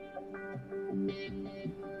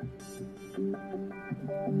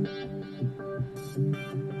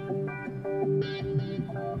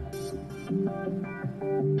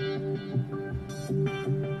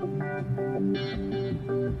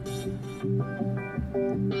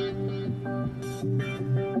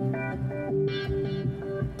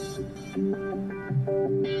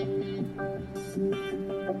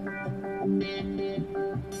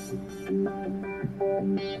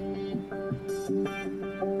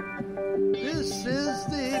This is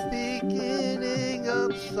the beginning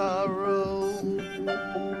of sorrow.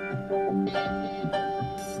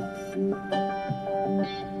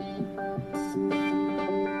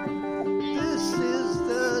 This is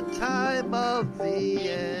the time of the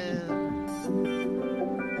end.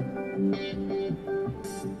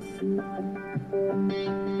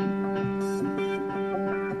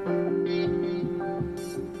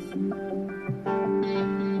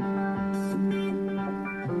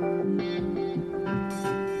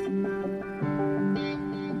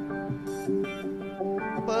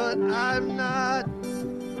 But I'm not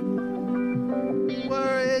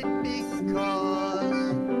worried because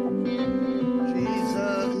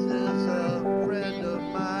Jesus is a friend of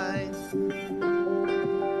mine.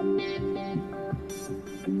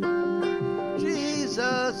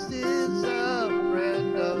 Jesus is a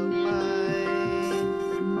friend of mine.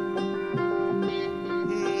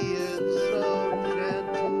 He is so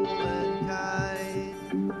gentle and kind.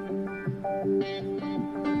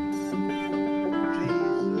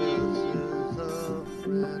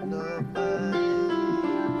 Friend of mine,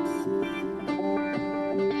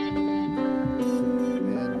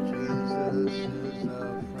 and Jesus is a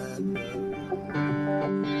friend of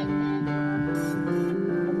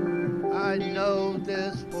mine. I know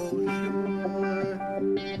this for sure,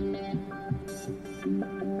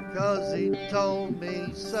 'cause he told me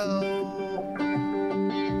so.